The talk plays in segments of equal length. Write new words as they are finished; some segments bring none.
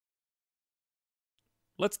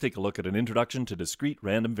Let's take a look at an introduction to discrete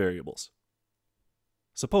random variables.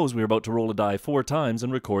 Suppose we're about to roll a die 4 times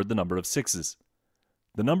and record the number of 6s.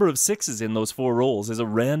 The number of 6s in those 4 rolls is a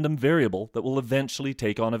random variable that will eventually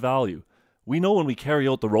take on a value. We know when we carry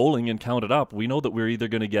out the rolling and count it up, we know that we're either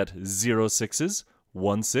going to get 0 6s,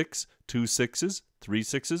 1 6, 2 6s, 3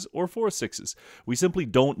 6s, or 4 6s. We simply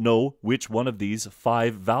don't know which one of these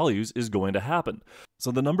 5 values is going to happen.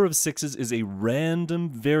 So the number of 6s is a random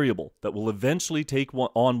variable that will eventually take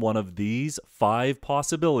on one of these 5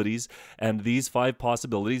 possibilities, and these 5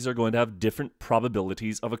 possibilities are going to have different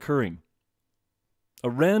probabilities of occurring. A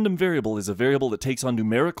random variable is a variable that takes on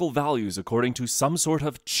numerical values according to some sort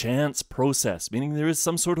of chance process, meaning there is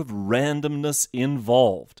some sort of randomness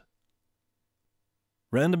involved.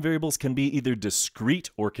 Random variables can be either discrete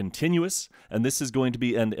or continuous, and this is going to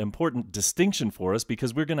be an important distinction for us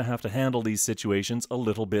because we're going to have to handle these situations a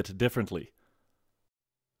little bit differently.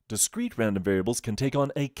 Discrete random variables can take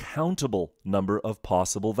on a countable number of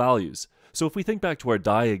possible values. So if we think back to our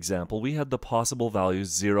die example, we had the possible values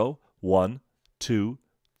 0, 1, 2,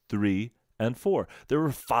 3, and 4. There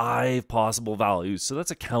were 5 possible values, so that's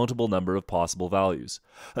a countable number of possible values.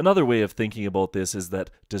 Another way of thinking about this is that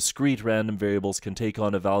discrete random variables can take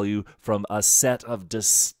on a value from a set of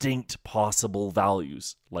distinct possible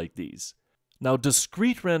values, like these. Now,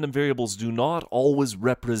 discrete random variables do not always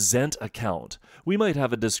represent a count. We might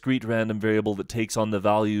have a discrete random variable that takes on the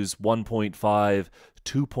values 1.5,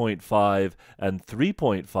 2.5, and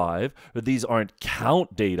 3.5. These aren't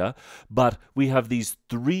count data, but we have these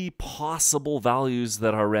 3 possible values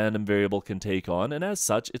that our random variable can take on, and as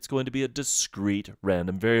such, it's going to be a discrete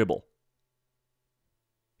random variable.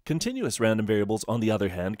 Continuous random variables, on the other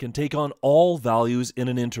hand, can take on all values in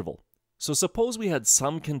an interval. So suppose we had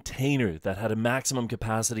some container that had a maximum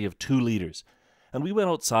capacity of 2 liters, and we went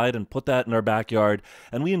outside and put that in our backyard,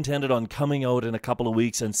 and we intended on coming out in a couple of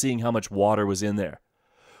weeks and seeing how much water was in there.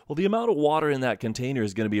 Well, the amount of water in that container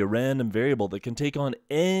is going to be a random variable that can take on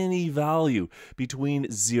any value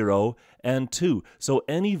between 0 and 2. So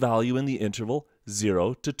any value in the interval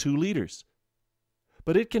 0 to 2 liters.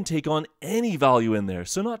 But it can take on any value in there.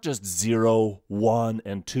 So not just 0, 1,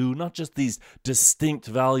 and 2, not just these distinct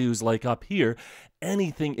values like up here,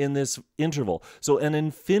 anything in this interval. So an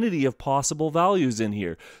infinity of possible values in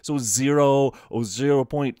here. So 0,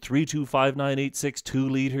 0.3259862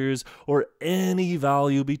 liters, or any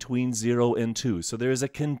value between 0 and 2. So there is a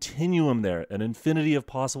continuum there, an infinity of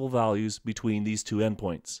possible values between these two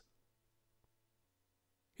endpoints.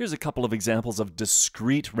 Here's a couple of examples of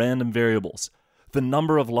discrete random variables. The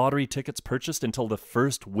number of lottery tickets purchased until the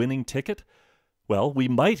first winning ticket? Well, we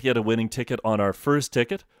might get a winning ticket on our first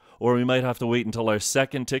ticket, or we might have to wait until our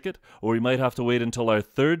second ticket, or we might have to wait until our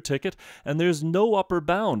third ticket, and there's no upper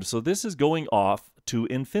bound, so this is going off to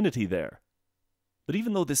infinity there. But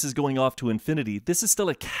even though this is going off to infinity, this is still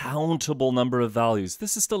a countable number of values.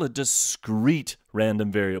 This is still a discrete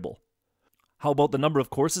random variable. How about the number of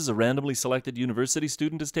courses a randomly selected university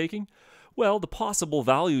student is taking? Well, the possible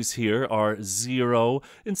values here are 0.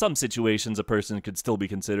 In some situations, a person could still be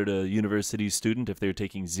considered a university student if they're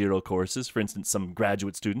taking 0 courses, for instance, some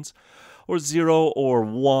graduate students. Or 0, or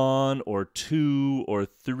 1, or 2, or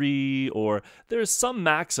 3, or there's some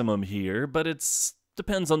maximum here, but it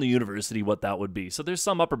depends on the university what that would be. So there's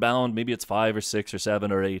some upper bound, maybe it's 5 or 6 or 7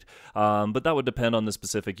 or 8, but that would depend on the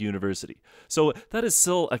specific university. So that is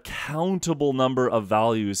still a countable number of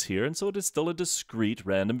values here, and so it is still a discrete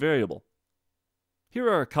random variable. Here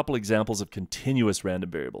are a couple examples of continuous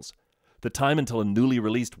random variables. The time until a newly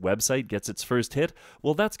released website gets its first hit,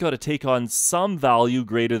 well, that's got to take on some value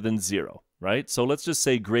greater than 0, right? So let's just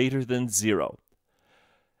say greater than 0.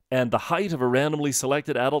 And the height of a randomly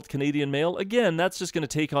selected adult Canadian male, again, that's just going to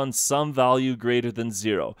take on some value greater than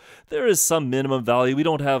 0. There is some minimum value. We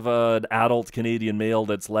don't have an adult Canadian male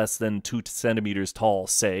that's less than 2 centimeters tall,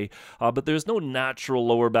 say, but there's no natural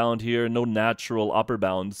lower bound here, no natural upper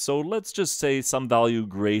bound. So let's just say some value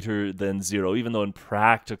greater than 0, even though in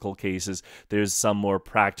practical cases, there's some more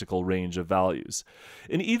practical range of values.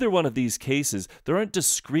 In either one of these cases, there aren't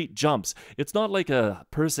discrete jumps. It's not like a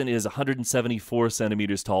person is 174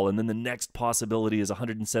 centimeters tall and then the next possibility is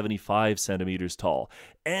 175 centimeters tall.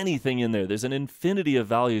 Anything in there, there's an infinity of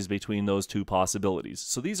values between those two possibilities.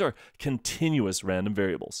 So these are continuous random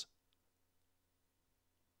variables.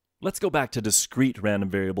 Let's go back to discrete random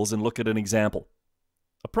variables and look at an example.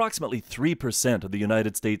 Approximately 3% of the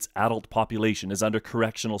United States adult population is under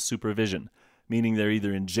correctional supervision, meaning they're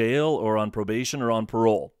either in jail or on probation or on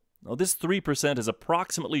parole. Now this 3% is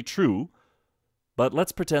approximately true, but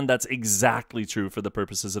let's pretend that's exactly true for the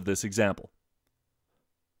purposes of this example.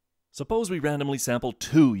 Suppose we randomly sample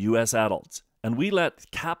 2 U.S. adults, And we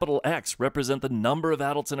let capital X represent the number of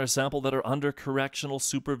adults in our sample that are under correctional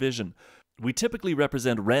supervision. We typically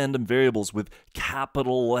represent random variables with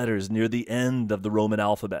capital letters near the end of the Roman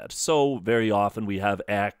alphabet. So very often we have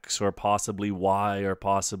X or possibly Y or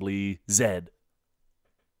possibly Z.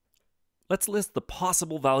 Let's list the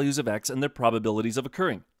possible values of X and their probabilities of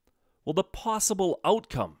occurring. Well, the possible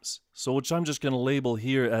outcomes, so which I'm just going to label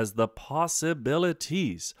here as the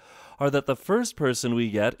possibilities, are that the first person we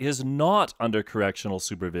get is not under correctional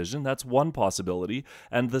supervision. That's one possibility.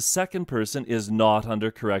 And the second person is not under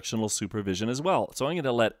correctional supervision as well. So I'm going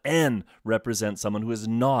to let N represent someone who is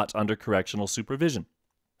not under correctional supervision.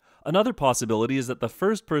 Another possibility is that the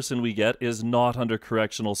first person we get is not under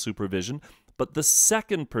correctional supervision, but the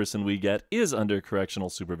second person we get is under correctional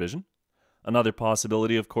supervision. Another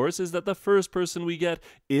possibility, of course, is that the first person we get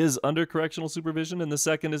is under correctional supervision and the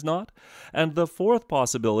second is not. And the fourth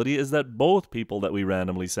possibility is that both people that we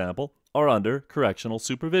randomly sample are under correctional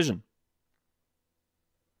supervision.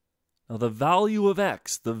 Now, the value of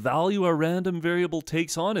X, the value a random variable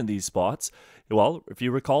takes on in these spots, well, if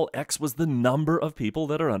you recall, X was the number of people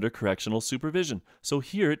that are under correctional supervision. So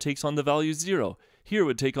here it takes on the value 0. Here it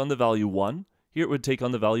would take on the value 1. Here it would take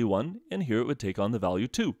on the value 1. And here it would take on the value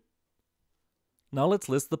 2. Now let's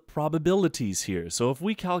list the probabilities here. So if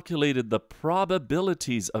we calculated the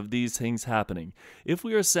probabilities of these things happening, if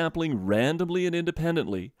we are sampling randomly and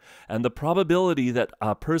independently, and the probability that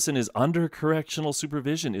a person is under correctional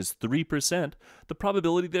supervision is 3%, the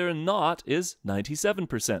probability they're not is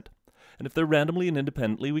 97%. And if they're randomly and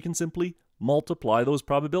independently, we can simply multiply those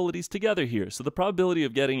probabilities together here. So the probability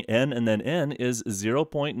of getting N and then N is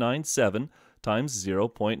 0.97 times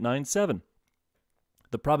 0.97.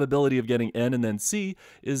 The probability of getting N and then C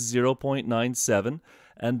is 0.97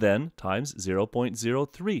 and then times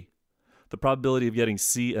 0.03. The probability of getting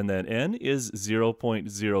C and then N is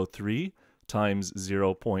 0.03 times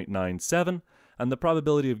 0.97, and the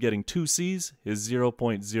probability of getting two C's is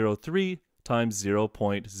 0.03 times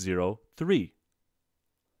 0.03.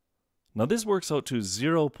 Now this works out to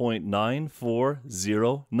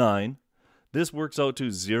 0.9409. This works out to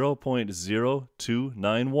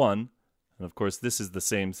 0.0291. And of course, this is the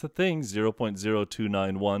same thing,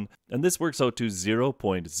 0.0291, and this works out to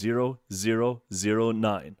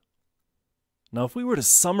 0.0009. Now, if we were to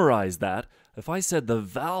summarize that, if I said the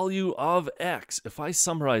value of X, if I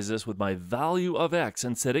summarize this with my value of X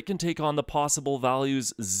and said it can take on the possible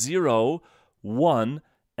values 0, 1,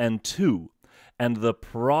 and 2, and the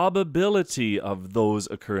probability of those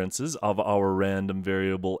occurrences of our random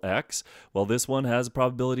variable X, well, this one has a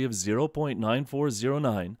probability of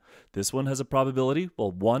 0.9409. This one has a probability,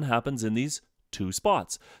 well, 1 happens in these two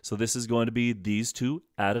spots. So this is going to be these two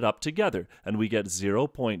added up together, and we get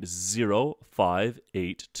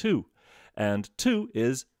 0.0582. And 2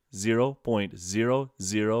 is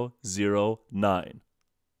 0.0009.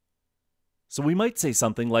 So we might say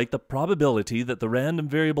something like the probability that the random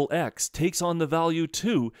variable X takes on the value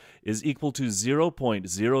 2 is equal to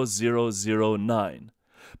 0.0009.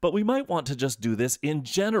 But we might want to just do this in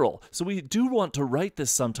general. So we do want to write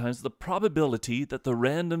this sometimes, the probability that the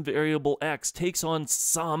random variable X takes on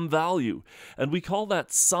some value. And we call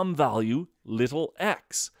that some value little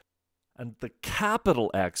x. And the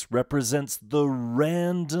capital X represents the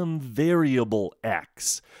random variable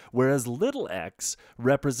X, whereas little x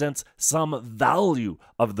represents some value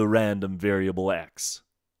of the random variable X.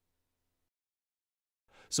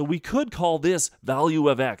 So we could call this value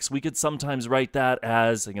of X. We could sometimes write that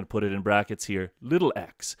as, I'm going to put it in brackets here, little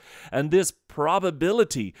x. And this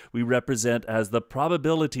probability we represent as the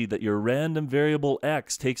probability that your random variable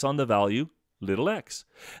X takes on the value little x.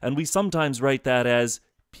 And we sometimes write that as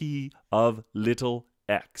P of little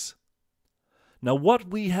x. Now what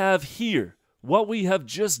we have here, what we have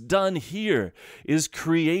just done here, is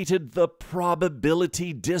created the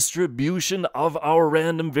probability distribution of our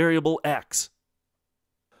random variable X.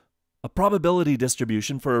 A probability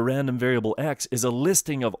distribution for a random variable X is a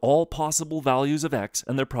listing of all possible values of X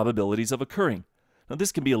and their probabilities of occurring. Now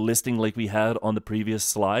this can be a listing like we had on the previous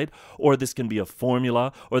slide, or this can be a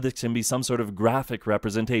formula, or this can be some sort of graphic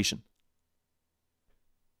representation.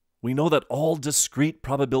 We know that all discrete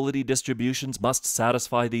probability distributions must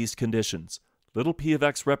satisfy these conditions. Little p of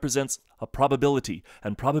x represents a probability,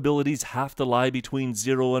 and probabilities have to lie between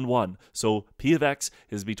 0 and 1. So p of x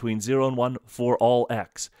is between 0 and 1 for all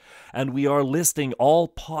x. And we are listing all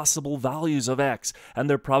possible values of x and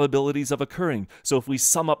their probabilities of occurring. So if we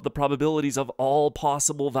sum up the probabilities of all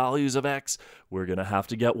possible values of x, we're going to have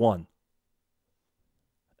to get 1.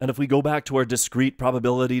 And if we go back to our discrete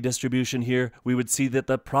probability distribution here, we would see that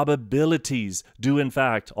the probabilities do in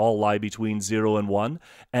fact all lie between 0 and 1.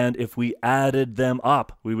 And if we added them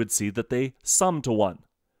up, we would see that they sum to 1.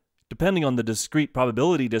 Depending on the discrete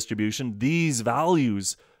probability distribution, these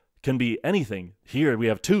values can be anything. Here we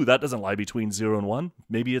have 2. That doesn't lie between 0 and 1.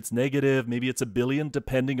 Maybe it's negative, maybe it's a billion,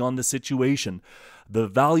 depending on the situation. The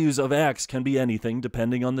values of x can be anything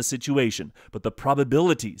depending on the situation, but the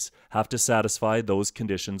probabilities have to satisfy those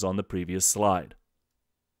conditions on the previous slide.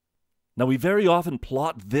 Now we very often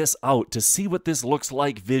plot this out to see what this looks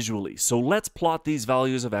like visually. So let's plot these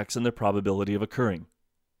values of x and their probability of occurring.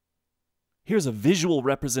 Here's a visual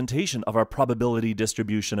representation of our probability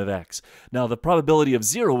distribution of x. Now, the probability of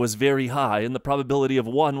 0 was very high, and the probability of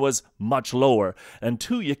 1 was much lower. And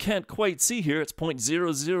 2, you can't quite see here. It's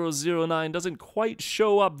 0.0009, doesn't quite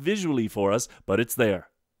show up visually for us, but it's there.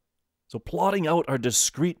 So plotting out our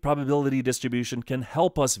discrete probability distribution can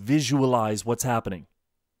help us visualize what's happening.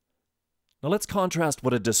 Now let's contrast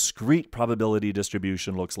what a discrete probability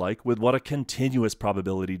distribution looks like with what a continuous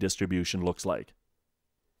probability distribution looks like.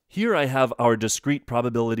 Here I have our discrete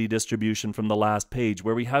probability distribution from the last page,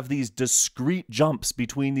 where we have these discrete jumps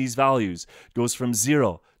between these values. It goes from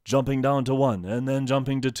 0, jumping down to 1, and then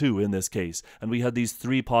jumping to 2 in this case. And we had these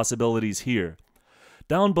 3 possibilities here.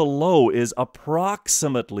 Down below is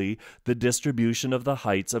approximately the distribution of the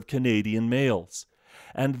heights of Canadian males.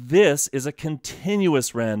 And this is a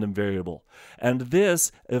continuous random variable. And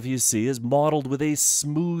this, if you see, is modeled with a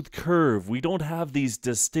smooth curve. We don't have these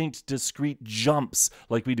distinct, discrete jumps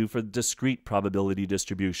like we do for discrete probability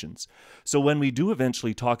distributions. So when we do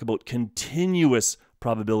eventually talk about continuous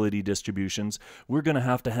probability distributions, we're going to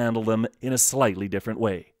have to handle them in a slightly different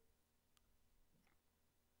way.